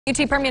UT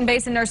Permian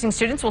Basin nursing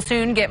students will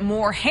soon get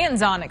more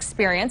hands-on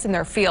experience in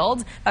their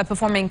field by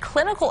performing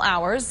clinical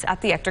hours at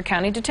the Ector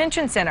County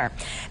Detention Center.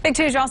 Big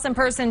 2's Jocelyn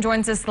Person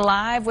joins us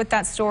live with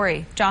that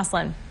story.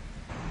 Jocelyn.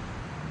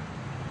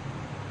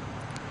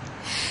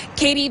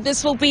 Katie,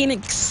 this will be an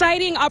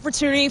exciting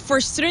opportunity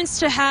for students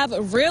to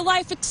have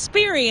real-life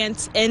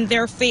experience in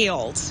their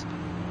field.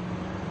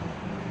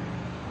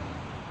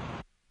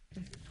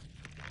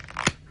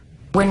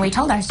 When we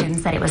told our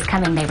students that it was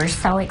coming, they were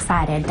so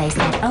excited. They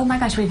said, oh my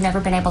gosh, we've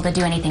never been able to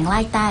do anything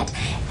like that.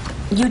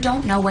 You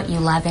don't know what you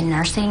love in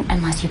nursing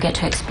unless you get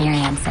to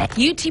experience it.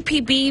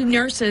 UTPB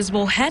nurses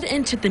will head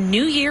into the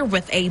new year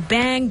with a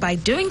bang by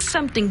doing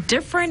something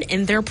different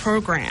in their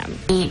program.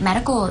 The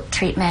medical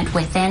treatment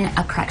within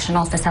a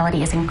correctional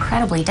facility is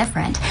incredibly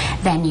different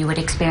than you would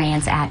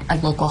experience at a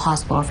local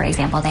hospital, for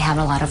example. They have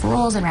a lot of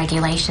rules and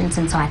regulations,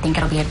 and so I think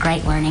it'll be a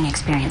great learning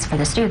experience for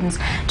the students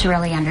to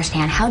really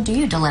understand how do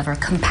you deliver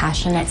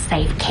compassionate,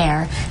 safe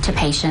care to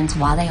patients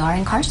while they are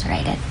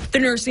incarcerated. The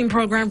nursing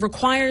program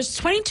requires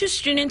 22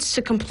 students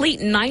to complete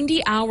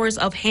 90 hours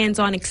of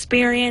hands-on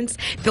experience.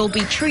 They'll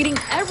be treating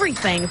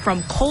everything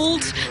from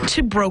colds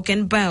to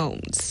broken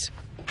bones.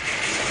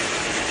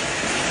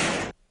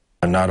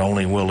 Not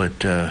only will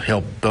it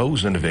help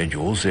those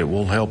individuals, it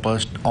will help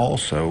us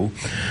also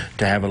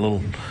to have a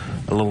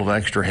little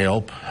extra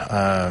help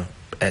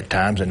at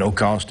times at no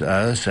cost to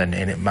us, and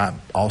it might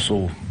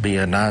also be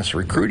a nice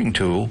recruiting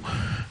tool.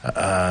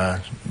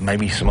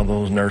 Maybe some of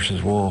those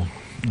nurses will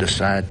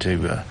decide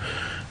to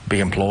be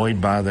employed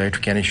by the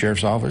Ector County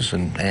Sheriff's Office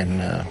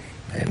and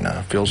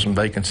fill some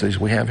vacancies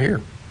we have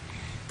here.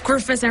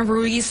 Griffiths and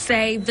Ruiz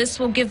say this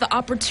will give the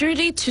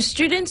opportunity to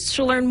students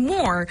to learn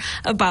more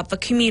about the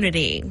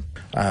community.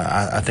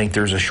 I think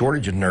there's a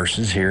shortage of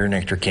nurses here in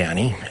Ector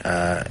County,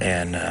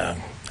 and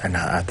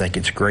I think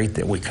it's great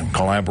that we can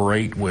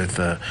collaborate with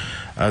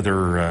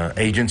other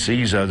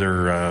agencies,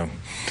 other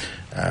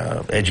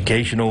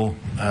educational,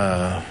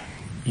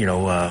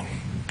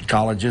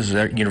 colleges,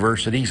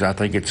 universities. I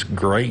think it's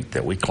great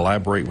that we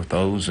collaborate with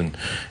those, and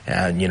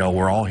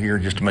we're all here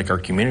just to make our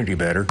community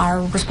better.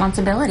 Our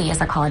responsibility as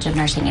a College of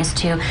Nursing is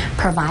to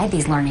provide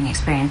these learning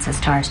experiences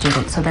to our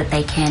students so that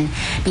they can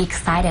be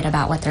excited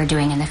about what they're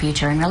doing in the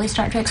future and really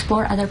start to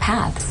explore other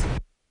paths.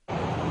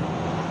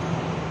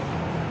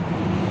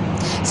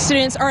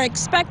 Students are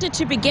expected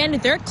to begin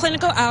their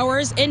clinical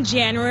hours in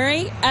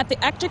January at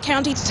the Ector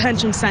County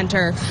Detention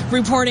Center.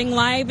 Reporting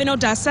live in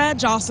Odessa,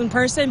 Jocelyn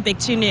Person, Big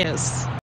 2 News.